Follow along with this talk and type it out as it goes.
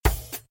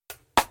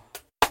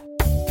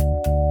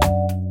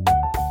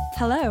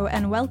Hello,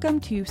 and welcome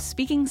to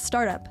Speaking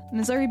Startup,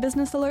 Missouri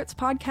Business Alert's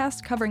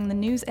podcast covering the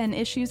news and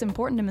issues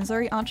important to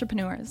Missouri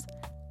entrepreneurs.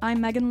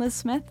 I'm Megan Liz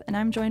Smith, and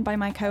I'm joined by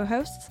my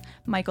co-hosts,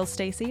 Michael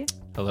Stacy.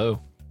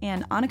 Hello.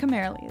 And Annika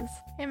Mariles.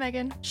 Hey,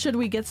 Megan. Should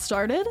we get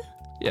started?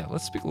 Yeah,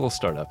 let's speak a little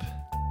startup.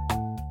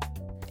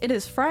 It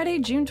is Friday,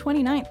 June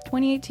 29th,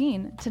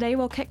 2018. Today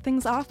we'll kick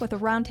things off with a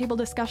roundtable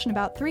discussion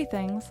about three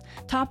things.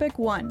 Topic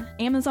 1,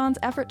 Amazon's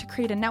effort to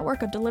create a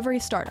network of delivery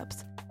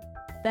startups.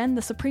 Then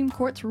the Supreme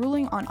Court's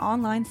ruling on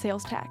online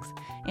sales tax,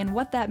 and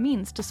what that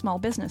means to small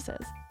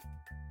businesses.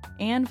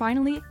 And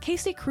finally,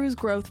 Casey Crew's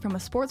growth from a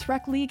sports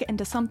rec league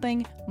into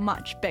something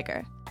much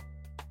bigger.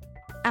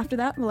 After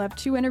that, we'll have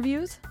two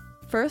interviews.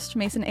 First,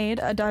 Mason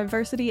Aid, a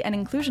diversity and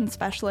inclusion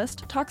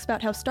specialist, talks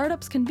about how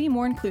startups can be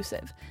more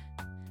inclusive.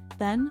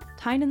 Then,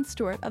 Tynan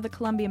Stewart of the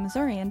Columbia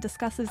Missourian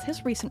discusses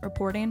his recent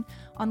reporting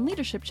on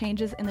leadership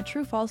changes in the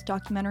True Falls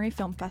Documentary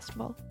Film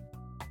Festival.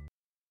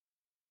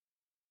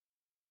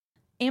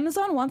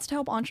 Amazon wants to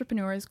help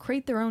entrepreneurs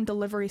create their own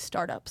delivery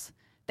startups.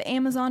 The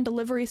Amazon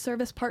Delivery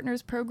Service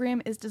Partners program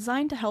is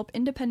designed to help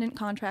independent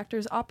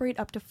contractors operate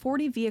up to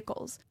 40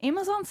 vehicles.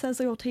 Amazon says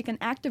they will take an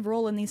active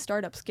role in these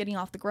startups getting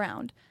off the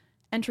ground.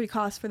 Entry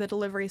cost for the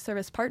Delivery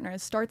Service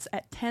Partners starts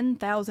at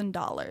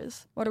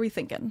 $10,000. What are we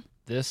thinking?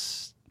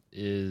 This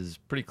is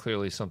pretty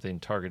clearly something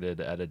targeted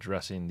at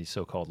addressing the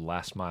so-called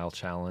last mile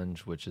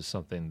challenge, which is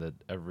something that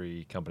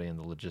every company in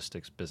the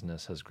logistics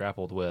business has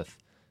grappled with.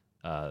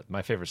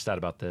 My favorite stat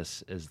about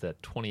this is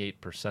that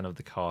 28% of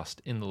the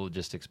cost in the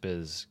logistics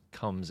biz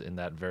comes in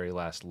that very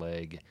last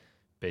leg,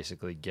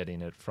 basically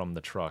getting it from the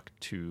truck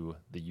to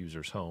the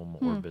user's home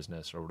or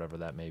business or whatever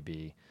that may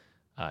be.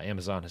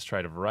 Amazon has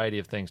tried a variety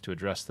of things to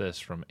address this,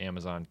 from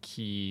Amazon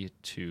Key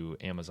to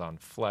Amazon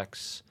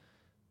Flex.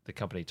 The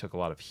company took a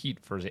lot of heat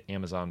for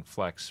Amazon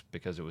Flex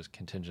because it was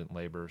contingent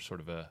labor,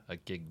 sort of a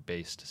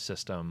gig-based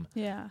system.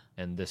 Yeah.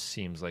 And this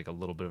seems like a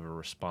little bit of a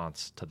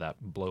response to that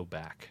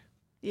blowback.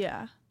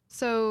 Yeah.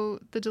 So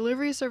the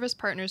Delivery Service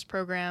Partners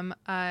program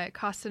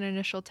costs an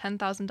initial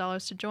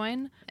 $10,000 to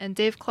join. And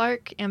Dave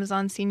Clark,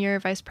 Amazon Senior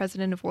Vice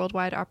President of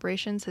Worldwide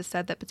Operations, has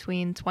said that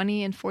between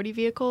 20 and 40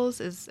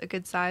 vehicles is a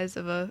good size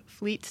of a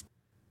fleet.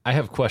 I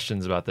have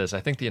questions about this. I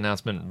think the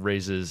announcement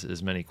raises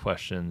as many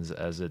questions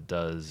as it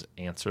does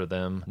answer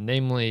them.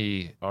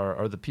 Namely,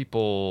 are the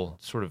people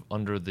sort of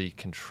under the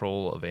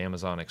control of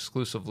Amazon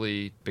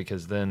exclusively?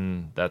 Because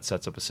then that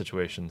sets up a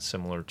situation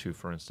similar to,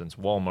 for instance,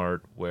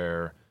 Walmart,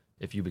 where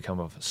if you become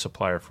a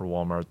supplier for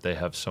Walmart, they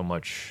have so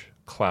much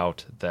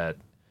clout that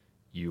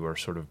you are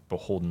sort of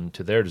beholden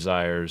to their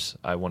desires.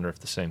 I wonder if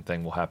the same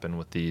thing will happen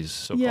with these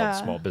so-called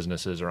small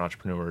businesses or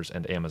entrepreneurs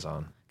and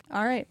Amazon.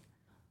 All right.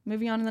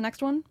 Moving on to the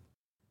next one.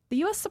 The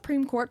U.S.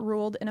 Supreme Court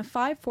ruled in a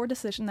 5-4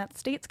 decision that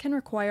states can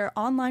require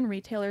online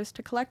retailers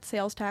to collect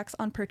sales tax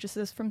on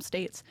purchases from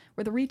states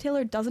where the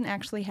retailer doesn't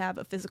actually have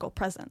a physical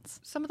presence.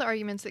 Some of the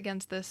arguments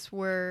against this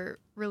were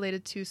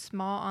related to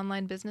small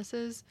online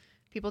businesses.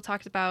 People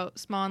talked about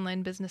small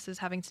online businesses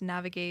having to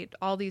navigate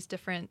all these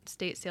different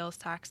state sales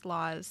tax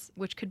laws,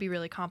 which could be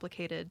really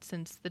complicated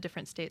since the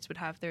different states would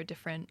have their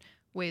different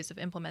ways of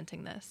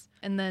implementing this.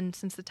 And then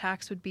since the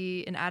tax would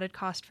be an added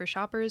cost for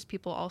shoppers,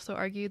 people also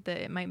argued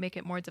that it might make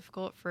it more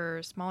difficult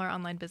for smaller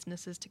online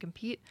businesses to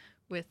compete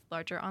with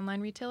larger online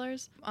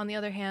retailers. On the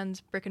other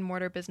hand, brick and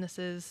mortar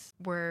businesses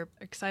were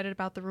excited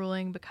about the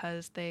ruling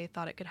because they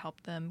thought it could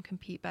help them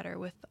compete better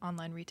with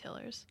online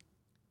retailers.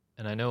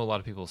 And I know a lot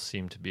of people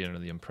seem to be under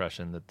the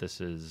impression that this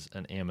is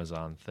an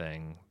Amazon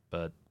thing,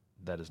 but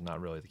that is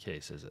not really the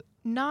case, is it?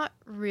 Not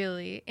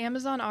really.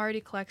 Amazon already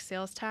collects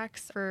sales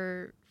tax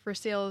for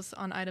sales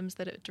on items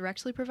that it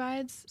directly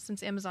provides,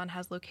 since Amazon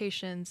has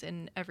locations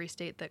in every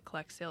state that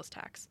collects sales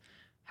tax.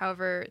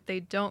 However,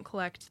 they don't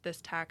collect this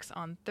tax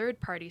on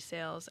third-party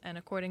sales, and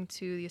according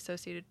to the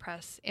Associated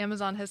Press,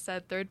 Amazon has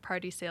said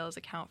third-party sales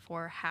account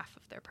for half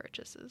of their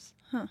purchases.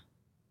 Huh.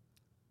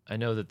 I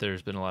know that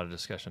there's been a lot of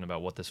discussion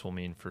about what this will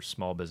mean for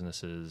small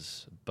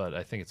businesses, but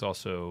I think it's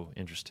also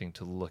interesting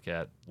to look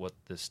at what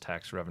this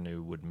tax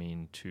revenue would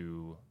mean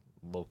to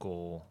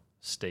local,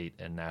 state,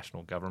 and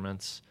national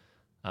governments.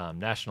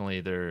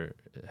 Nationally, there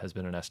has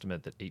been an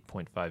estimate that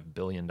 $8.5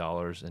 billion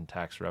in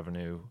tax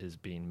revenue is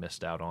being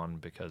missed out on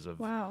because of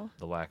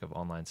the lack of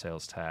online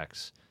sales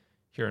tax.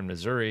 Here in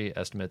Missouri,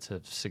 estimates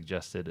have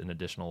suggested an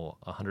additional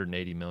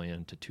 $180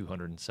 million to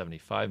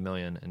 $275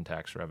 million in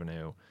tax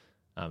revenue.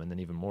 And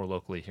then even more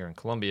locally here in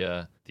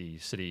Columbia, the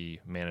city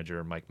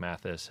manager, Mike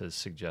Mathis, has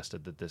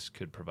suggested that this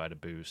could provide a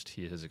boost.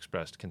 He has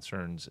expressed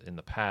concerns in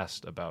the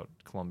past about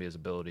Columbia's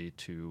ability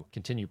to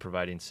continue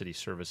providing city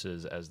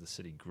services as the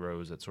city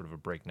grows at sort of a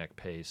breakneck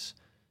pace.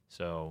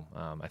 So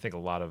I think a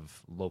lot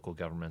of local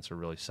governments are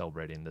really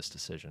celebrating this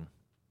decision.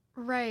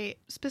 Right.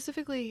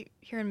 Specifically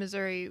here in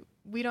Missouri,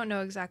 we don't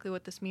know exactly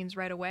what this means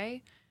right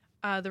away.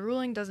 The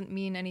ruling doesn't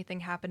mean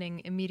anything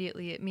happening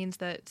immediately. It means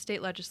that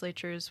state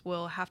legislatures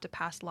will have to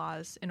pass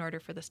laws in order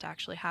for this to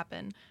actually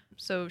happen.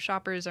 So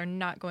shoppers are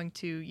not going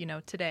to,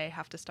 today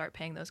have to start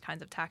paying those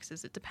kinds of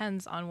taxes. It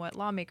depends on what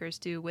lawmakers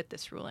do with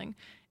this ruling.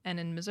 And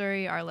in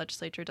Missouri, our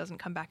legislature doesn't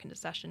come back into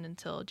session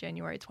until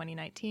January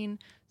 2019.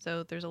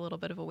 So there's a little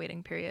bit of a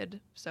waiting period.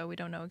 So we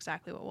don't know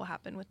exactly what will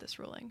happen with this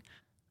ruling.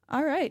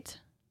 All right.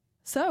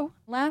 So,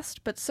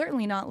 last but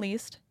certainly not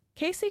least,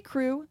 KC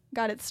Crew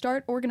got its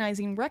start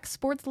organizing rec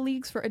sports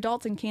leagues for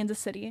adults in Kansas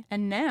City,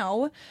 and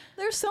now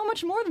there's so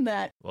much more than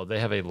that. Well, they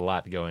have a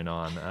lot going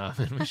on.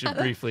 And we should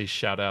briefly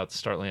shout out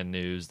Startland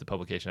News. The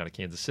publication out of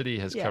Kansas City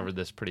has covered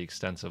this pretty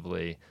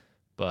extensively.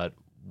 But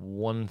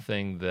one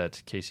thing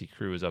that KC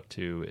Crew is up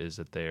to is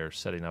that they are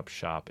setting up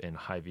shop in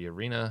Hy-Vee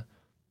Arena.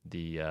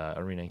 The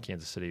arena in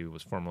Kansas City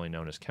was formerly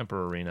known as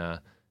Kemper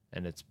Arena,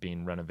 and it's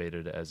being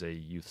renovated as a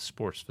youth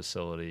sports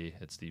facility.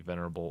 It's the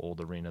venerable old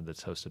arena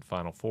that's hosted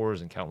Final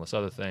Fours and countless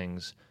other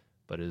things,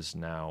 but is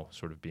now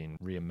sort of being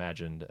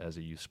reimagined as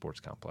a youth sports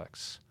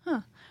complex.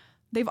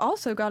 They've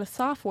also got a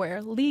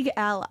software, League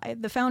Ally.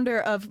 The founder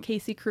of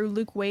KC Crew,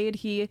 Luke Wade,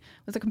 he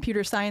was a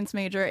computer science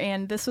major,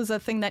 and this was a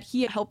thing that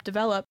he helped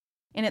develop.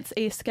 And it's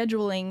a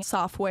scheduling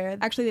software.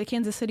 Actually, the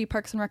Kansas City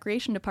Parks and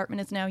Recreation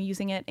Department is now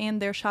using it,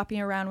 and they're shopping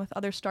around with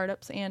other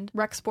startups and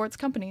rec sports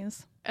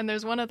companies. And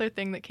there's one other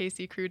thing that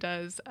KC Crew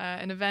does,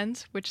 an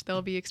event, which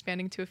they'll be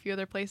expanding to a few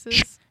other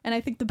places. And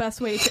I think the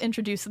best way to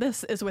introduce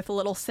this is with a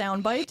little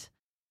soundbite.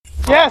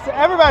 Yes,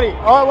 everybody,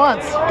 all at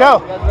once. Go!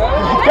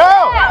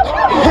 Go!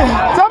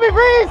 Zombie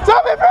freeze!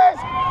 Zombie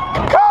freeze!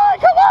 Colin,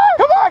 come on!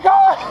 Come on,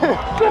 Colin!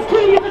 Let's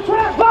get in the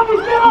trap! Zombies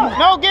down!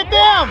 No, get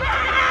them!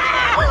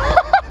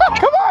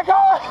 Come on,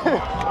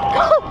 Colin!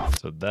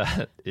 So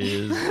that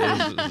is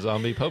a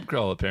zombie pub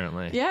crawl,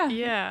 apparently. Yeah.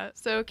 Yeah,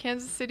 so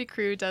Kansas City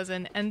Crew does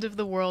an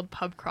end-of-the-world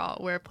pub crawl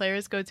where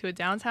players go to a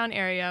downtown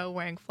area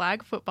wearing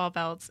flag football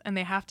belts, and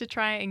they have to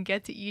try and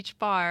get to each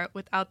bar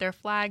without their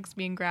flags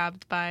being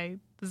grabbed by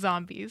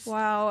zombies.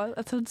 Wow,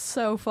 that sounds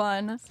so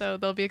fun. So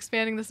they'll be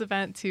expanding this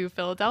event to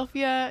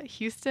Philadelphia,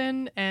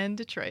 Houston, and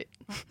Detroit.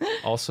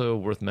 Also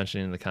worth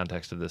mentioning in the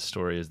context of this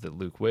story is that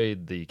Luke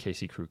Wade, the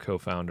KC Crew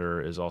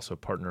co-founder, is also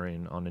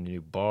partnering on a new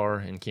bar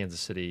in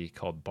Kansas City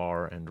called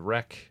Bar and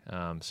Rec.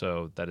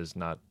 So that is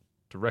not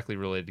directly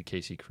related to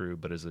KC Crew,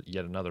 but is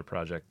yet another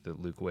project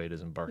that Luke Wade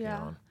is embarking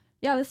on.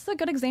 Yeah, this is a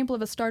good example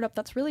of a startup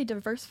that's really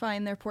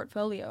diversifying their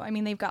portfolio. I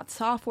mean, they've got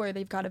software,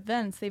 they've got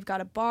events, they've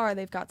got a bar,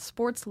 they've got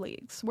sports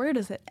leagues. Where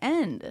does it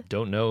end?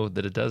 Don't know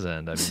that it does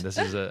end. I mean, this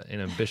is an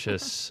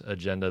ambitious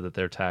agenda that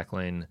they're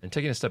tackling. And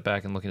taking a step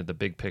back and looking at the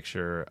big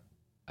picture,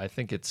 I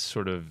think it's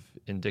sort of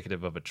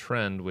indicative of a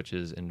trend, which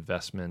is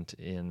investment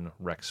in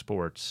rec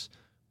sports,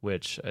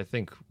 which I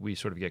think we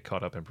sort of get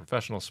caught up in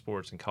professional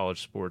sports and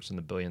college sports and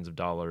the billions of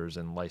dollars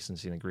and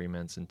licensing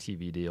agreements and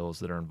TV deals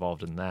that are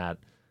involved in that.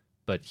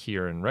 But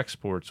here in rec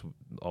sports,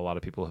 a lot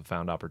of people have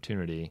found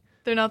opportunity.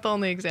 They're not the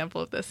only example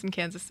of this in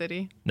Kansas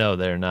City. No,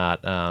 they're not.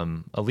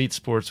 Elite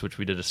Sports, which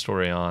we did a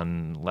story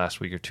on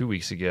last week or 2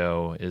 weeks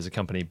ago, is a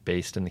company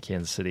based in the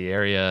Kansas City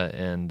area,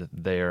 and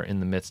they are in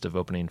the midst of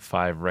opening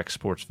 5 rec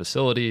sports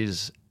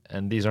facilities.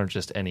 And these aren't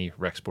just any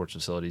rec sports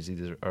facilities.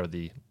 These are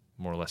the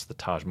more or less the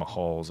Taj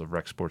Mahals of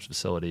rec sports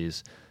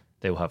facilities.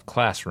 They will have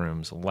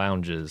classrooms,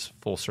 lounges,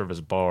 full-service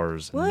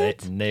bars,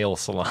 nail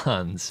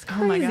salons.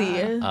 Oh my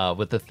God.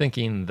 With the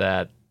thinking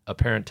that a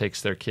parent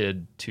takes their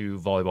kid to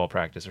volleyball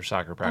practice or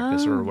soccer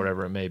practice or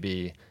whatever it may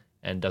be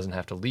and doesn't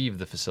have to leave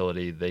the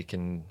facility, they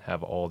can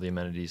have all the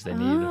amenities they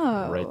need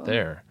right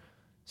there.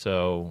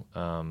 So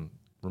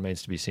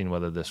remains to be seen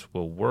whether this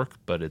will work,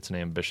 but it's an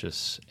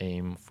ambitious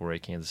aim for a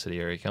Kansas City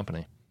area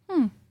company.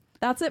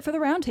 That's it for the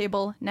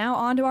roundtable. Now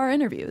on to our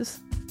interviews.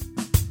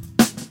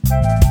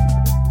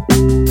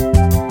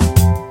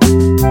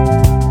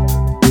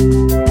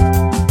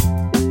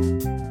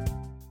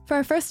 For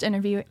our first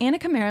interview,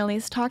 Annika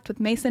Mariles talked with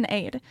Mason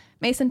Aid.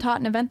 Mason taught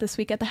an event this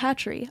week at the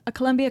Hatchery, a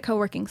Columbia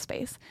co-working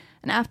space.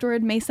 And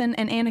afterward, Mason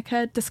and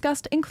Annika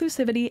discussed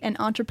inclusivity and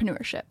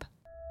entrepreneurship.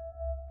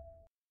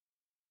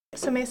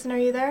 So Mason, are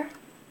you there?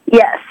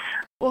 Yes.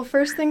 Well,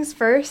 first things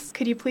first,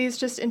 could you please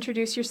just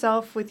introduce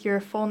yourself with your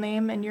full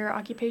name and your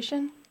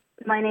occupation?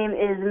 My name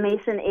is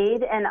Mason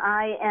Aid, and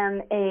I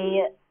am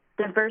a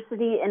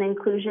diversity and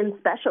inclusion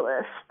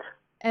specialist.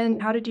 And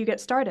how did you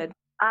get started?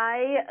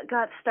 I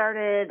got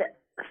started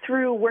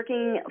through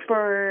working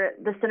for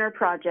the Center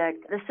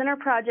Project. The Center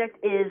Project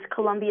is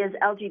Columbia's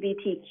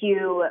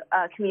LGBTQ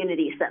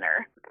community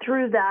center.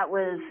 Through that,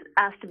 was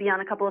asked to be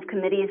on a couple of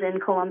committees in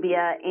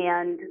Columbia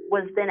and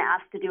was then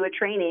asked to do a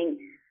training.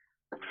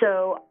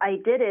 So I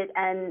did it,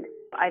 and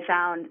I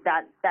found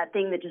that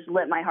thing that just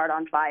lit my heart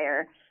on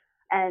fire.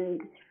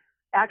 And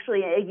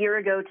actually, a year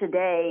ago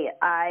today,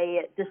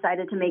 I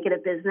decided to make it a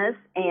business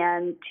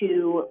and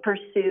to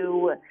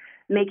pursue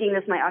making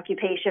this my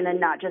occupation and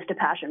not just a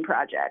passion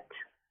project.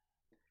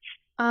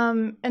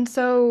 And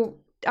so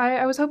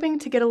I was hoping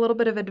to get a little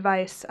bit of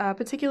advice,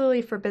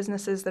 particularly for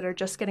businesses that are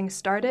just getting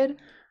started.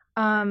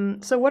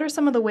 So what are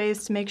some of the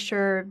ways to make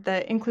sure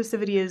that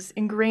inclusivity is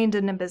ingrained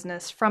in a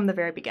business from the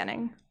very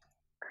beginning?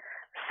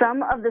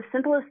 Some of the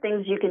simplest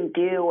things you can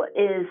do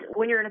is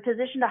when you're in a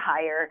position to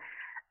hire,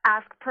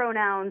 ask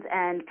pronouns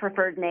and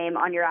preferred name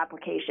on your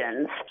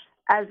applications,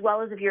 as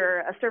well as if you're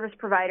a service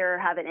provider,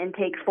 have an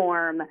intake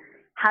form,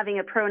 having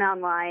a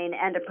pronoun line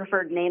and a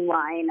preferred name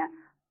line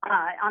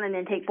on an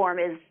intake form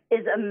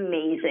is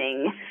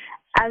amazing,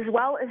 as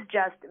well as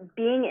just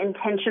being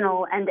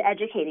intentional and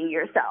educating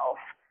yourself.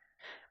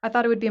 I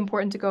thought it would be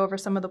important to go over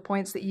some of the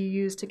points that you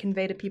use to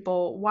convey to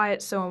people why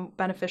it's so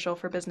beneficial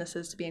for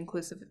businesses to be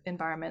inclusive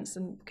environments.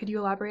 And could you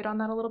elaborate on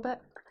that a little bit?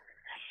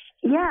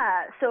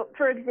 Yeah. So,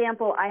 for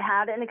example, I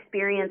had an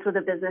experience with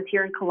a business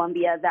here in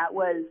Columbia that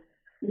was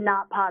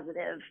not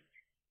positive,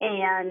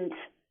 and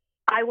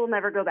I will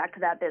never go back to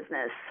that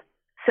business.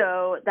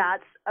 So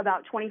that's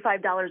about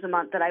 $25 a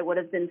month that I would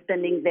have been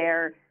spending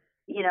there,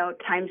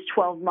 times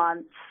 12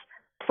 months,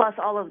 plus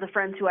all of the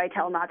friends who I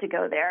tell not to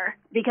go there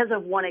because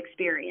of one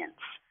experience.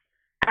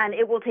 And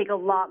it will take a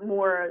lot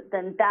more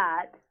than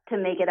that to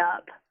make it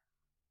up.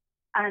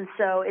 And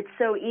so it's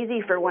so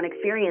easy for one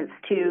experience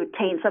to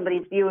taint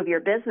somebody's view of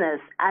your business,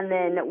 and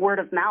then word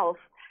of mouth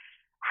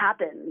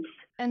happens.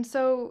 And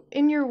so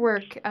in your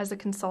work as a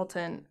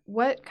consultant,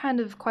 what kind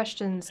of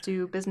questions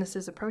do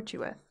businesses approach you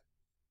with?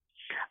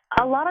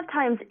 A lot of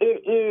times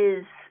it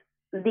is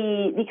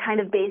the kind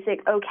of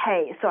basic,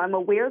 okay, so I'm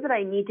aware that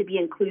I need to be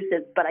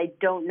inclusive, but I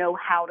don't know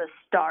how to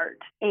start.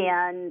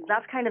 And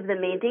that's kind of the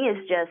main thing,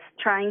 is just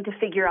trying to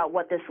figure out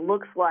what this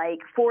looks like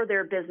for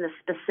their business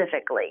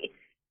specifically.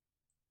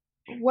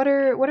 What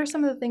are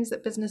some of the things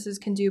that businesses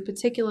can do,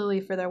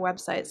 particularly for their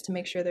websites, to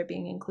make sure they're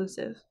being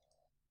inclusive?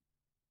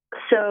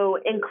 So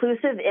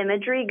inclusive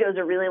imagery goes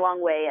a really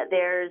long way.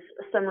 There's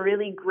some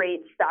really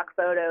great stock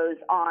photos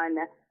on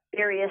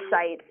various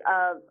sites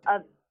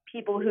of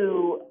people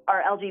who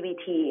are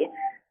LGBT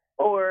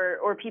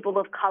or people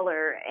of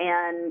color,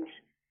 and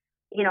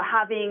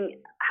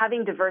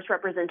having diverse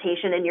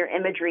representation in your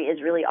imagery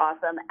is really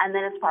awesome. And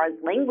then as far as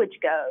language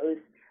goes,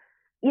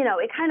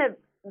 it kind of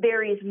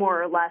varies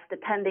more or less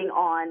depending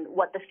on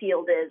what the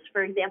field is.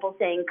 For example,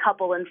 saying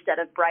couple instead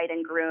of bride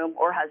and groom,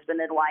 or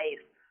husband and wife,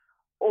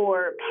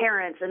 or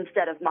parents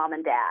instead of mom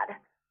and dad.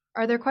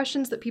 Are there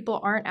questions that people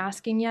aren't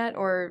asking yet,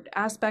 or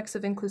aspects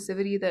of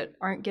inclusivity that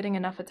aren't getting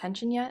enough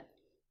attention yet?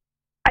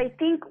 I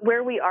think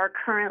where we are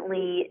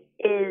currently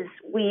is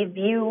we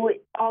view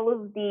all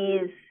of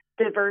these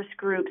diverse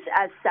groups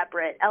as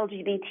separate.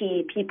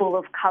 LGBT, people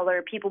of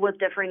color, people with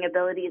differing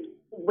abilities,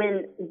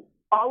 when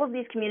all of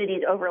these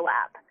communities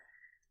overlap.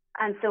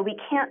 And so we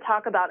can't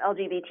talk about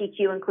LGBTQ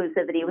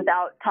inclusivity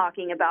without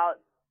talking about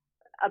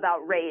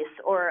race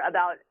or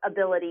about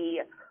ability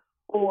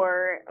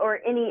or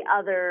any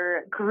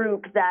other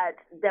group that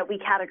we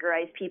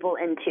categorize people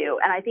into.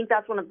 And I think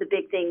that's one of the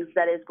big things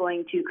that is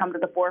going to come to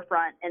the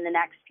forefront in the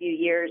next few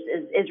years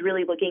is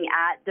really looking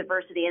at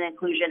diversity and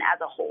inclusion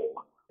as a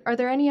whole. Are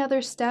there any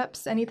other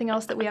steps, anything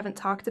else that we haven't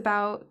talked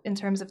about in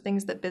terms of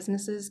things that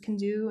businesses can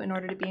do in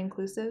order to be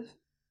inclusive?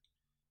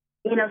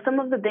 Some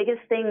of the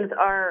biggest things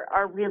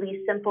are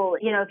really simple.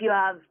 If you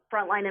have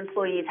frontline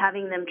employees,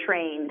 having them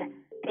trained,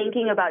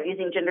 thinking about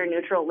using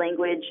gender-neutral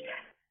language,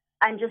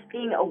 and just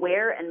being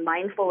aware and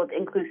mindful of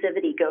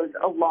inclusivity goes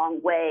a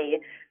long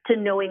way to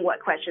knowing what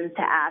questions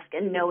to ask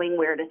and knowing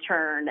where to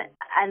turn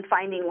and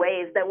finding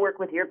ways that work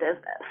with your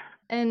business.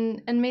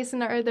 And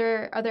Mason, are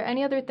there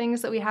any other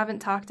things that we haven't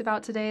talked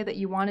about today that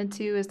you wanted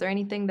to? Is there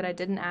anything that I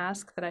didn't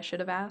ask that I should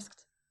have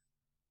asked?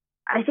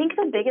 I think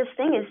the biggest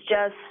thing is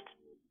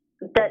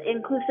just that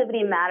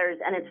inclusivity matters,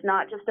 and it's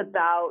not just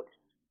about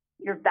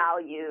your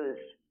values,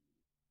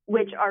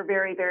 which are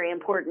very, very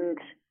important,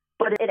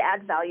 but it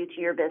adds value to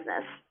your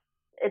business.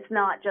 It's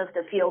not just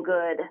a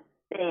feel-good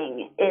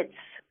thing. It's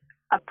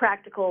a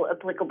practical,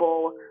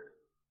 applicable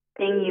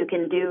thing you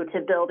can do to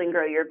build and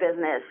grow your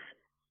business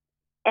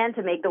and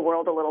to make the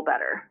world a little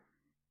better.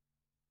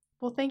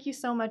 Well, thank you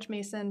so much,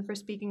 Mason, for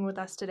speaking with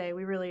us today.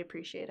 We really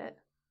appreciate it.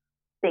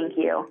 Thank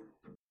you.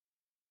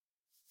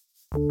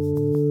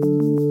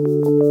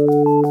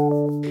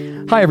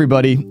 Hi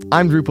everybody,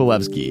 I'm Drew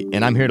Polewski,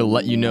 and I'm here to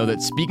let you know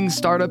that Speaking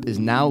Startup is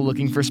now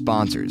looking for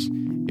sponsors.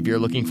 If you're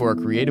looking for a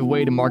creative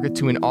way to market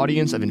to an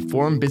audience of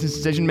informed business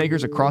decision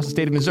makers across the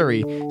state of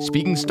Missouri,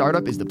 Speaking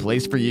Startup is the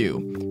place for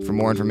you. For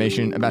more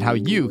information about how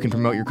you can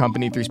promote your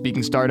company through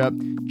Speaking Startup,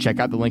 check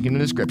out the link in the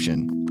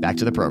description. Back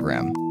to the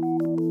program.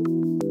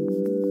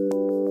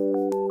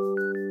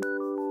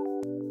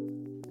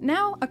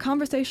 Now, a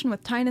conversation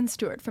with Tynan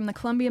Stewart from the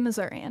Columbia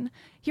Missourian.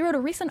 He wrote a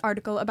recent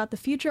article about the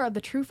future of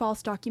the True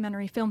False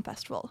Documentary Film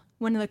Festival.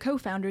 One of the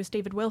co-founders,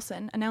 David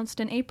Wilson, announced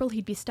in April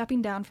he'd be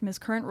stepping down from his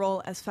current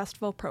role as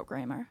festival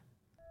programmer.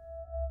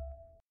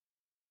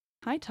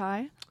 Hi,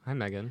 Ty. Hi,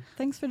 Megan.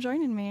 Thanks for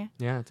joining me.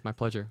 Yeah, it's my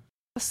pleasure.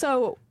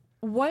 So,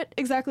 what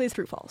exactly is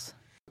True False?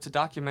 It's a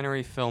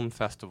documentary film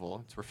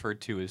festival. It's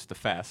referred to as the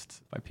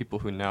Fest by people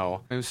who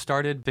know. It was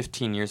started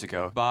 15 years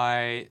ago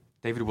by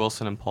David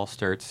Wilson and Paul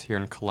Sturtz here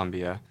in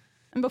Columbia.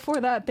 And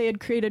before that, they had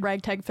created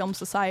Ragtag Film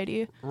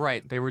Society.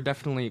 Right. They were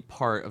definitely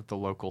part of the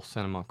local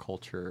cinema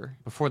culture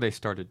before they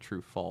started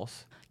True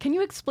False. Can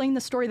you explain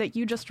the story that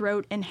you just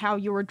wrote and how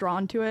you were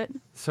drawn to it?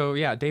 So,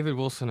 yeah, David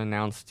Wilson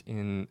announced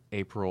in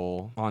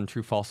April on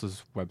True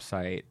False's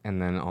website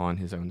and then on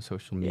his own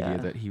social media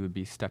that he would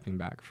be stepping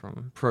back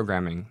from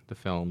programming the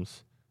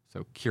films,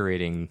 so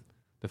curating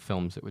the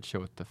films it would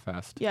show at the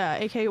fest. Yeah,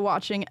 aka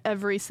watching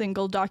every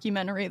single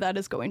documentary that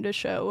is going to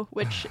show,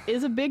 which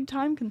is a big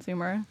time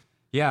consumer.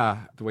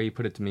 Yeah, the way he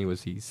put it to me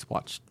was he's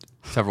watched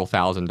several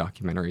thousand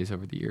documentaries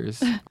over the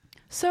years.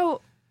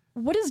 So,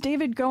 what is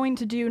David going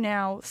to do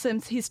now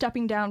since he's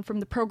stepping down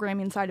from the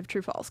programming side of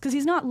True False? Because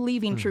he's not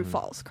leaving True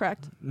False,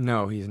 correct?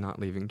 No, he's not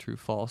leaving True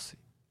False.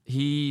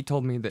 He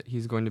told me that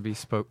he's going to be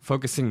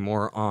focusing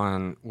more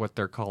on what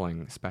they're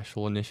calling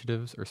special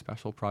initiatives or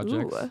special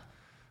projects. Ooh.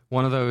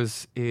 One of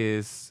those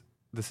is,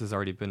 this has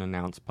already been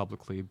announced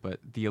publicly, but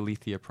the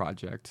Aletheia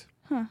Project,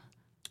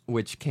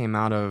 which came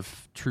out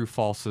of True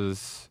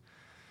False's,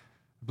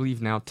 I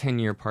believe now,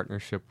 10-year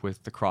partnership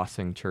with the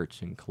Crossing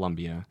Church in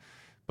Columbia.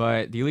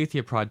 But the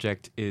Aletheia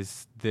Project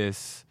is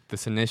this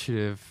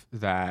initiative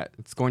that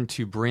it's going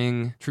to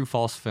bring True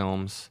False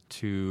films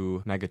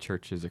to mega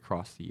churches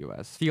across the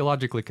U.S.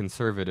 Theologically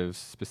conservatives,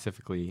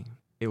 specifically,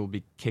 it will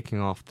be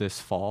kicking off this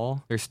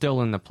fall. They're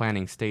still in the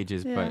planning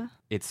stages, but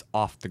it's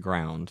off the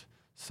ground.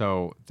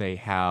 So they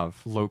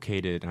have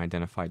located and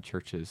identified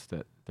churches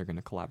that they're going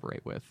to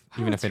collaborate with,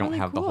 even if they don't really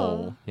have cool. the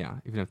whole,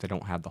 even if they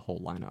don't have the whole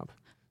lineup.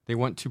 They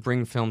want to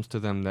bring films to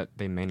them that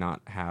they may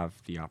not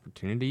have the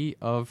opportunity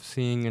of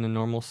seeing in a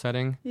normal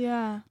setting.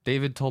 Yeah.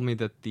 David told me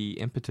that the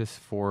impetus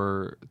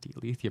for the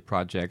Aletheia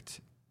Project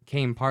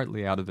came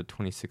partly out of the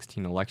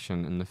 2016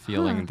 election and the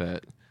feeling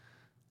that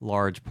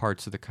large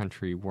parts of the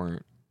country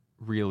weren't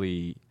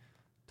really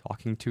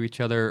talking to each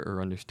other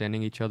or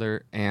understanding each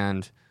other.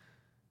 And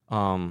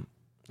I'm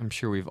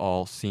sure we've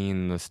all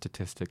seen the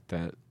statistic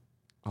that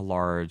a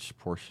large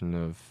portion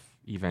of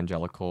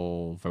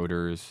evangelical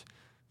voters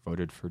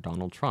voted for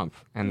Donald Trump.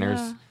 And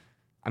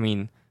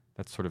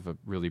that's sort of a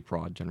really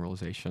broad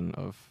generalization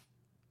of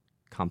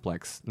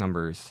complex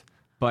numbers.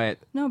 But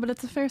No, but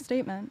it's a fair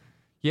statement.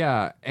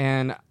 yeah,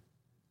 and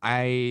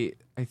I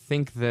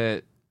think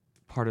that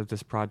part of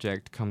this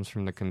project comes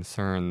from the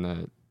concern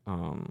that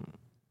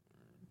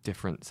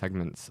different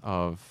segments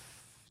of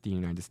the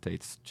United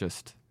States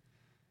just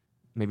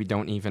maybe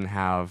don't even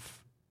have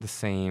the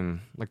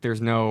same, like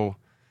there's no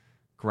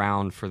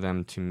ground for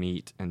them to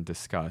meet and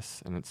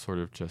discuss, and it's sort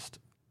of just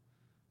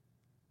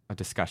a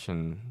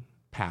discussion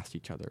past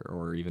each other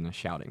or even a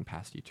shouting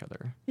past each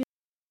other. Yeah.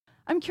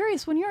 I'm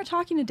curious, when you were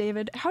talking to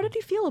David, how did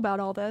he feel about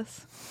all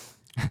this?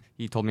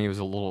 He told me he was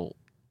a little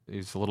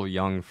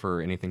young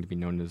for anything to be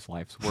known as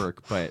life's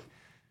work, but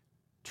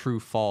True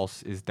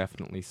False is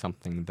definitely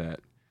something that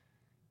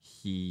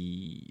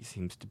he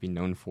seems to be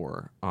known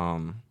for.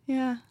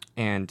 Yeah.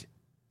 And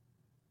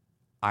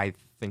I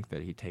think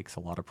that he takes a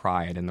lot of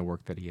pride in the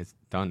work that he has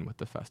done with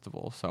the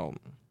festival. So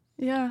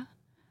yeah.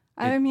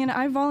 I mean,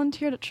 I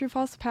volunteered at True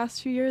False the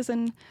past 2 years,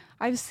 and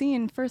I've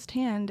seen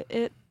firsthand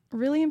it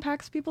really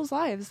impacts people's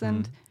lives,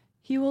 and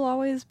he will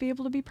always be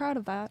able to be proud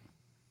of that.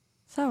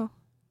 So,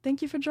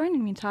 thank you for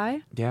joining me,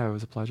 Ty. Yeah, it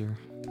was a pleasure.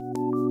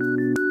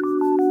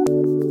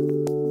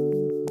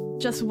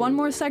 Just one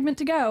more segment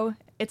to go.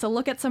 It's a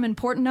look at some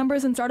important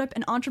numbers in startup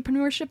and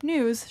entrepreneurship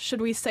news.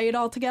 Should we say it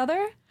all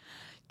together?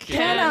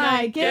 Can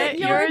I get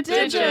your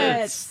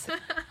digits?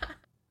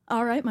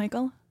 All right,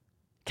 Michael.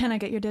 Can I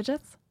get your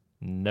digits?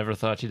 Never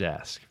thought you'd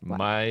ask. Wow.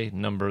 My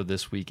number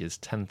this week is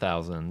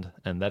 10,000,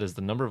 and that is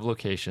the number of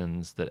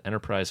locations that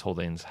Enterprise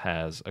Holdings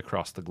has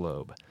across the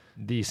globe.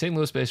 The St.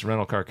 Louis-based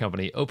rental car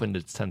company opened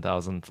its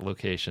 10,000th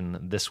location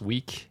this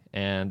week,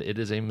 and it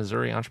is a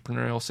Missouri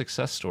entrepreneurial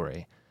success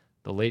story.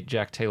 The late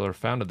Jack Taylor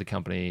founded the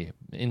company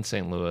in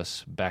St.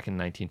 Louis back in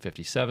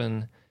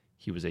 1957.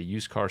 He was a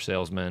used car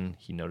salesman.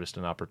 He noticed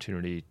an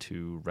opportunity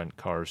to rent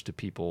cars to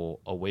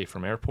people away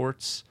from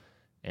airports,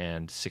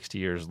 and 60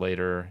 years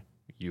later,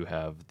 you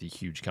have the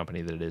huge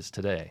company that it is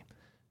today.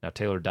 Now,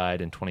 Taylor died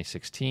in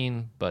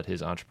 2016, but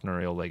his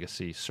entrepreneurial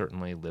legacy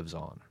certainly lives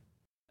on.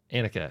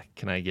 Annika,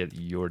 can I get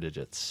your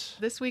digits?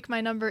 This week,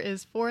 my number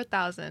is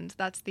 4,000.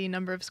 That's the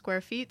number of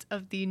square feet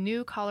of the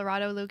new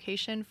Colorado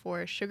location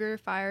for Sugar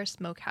Fire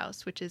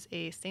Smokehouse, which is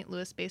a St.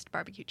 Louis-based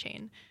barbecue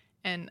chain.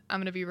 And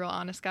I'm going to be real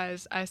honest,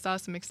 guys. I saw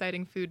some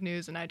exciting food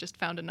news, and I just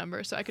found a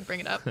number so I could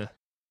bring it up.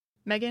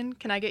 Megan,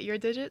 can I get your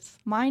digits?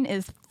 Mine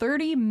is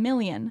 30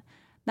 million.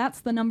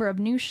 That's the number of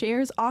new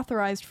shares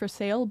authorized for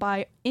sale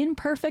by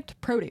Imperfect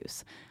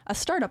Produce, a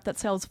startup that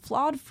sells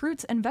flawed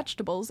fruits and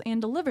vegetables and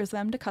delivers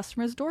them to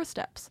customers'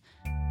 doorsteps.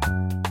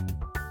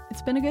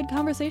 It's been a good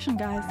conversation,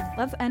 guys.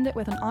 Let's end it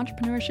with an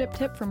entrepreneurship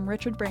tip from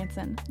Richard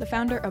Branson, the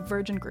founder of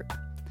Virgin Group.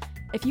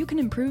 If you can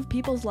improve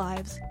people's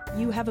lives,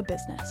 you have a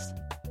business.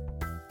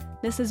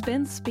 This has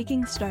been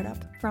Speaking Startup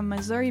from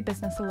Missouri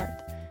Business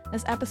Alert.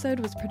 This episode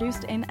was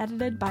produced and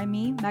edited by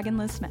me, Megan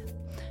Liz Smith.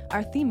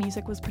 Our theme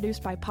music was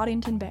produced by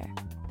Poddington Bear.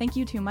 Thank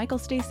you to Michael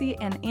Stacy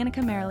and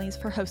Annika Mariles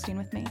for hosting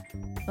with me.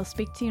 We'll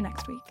speak to you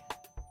next week.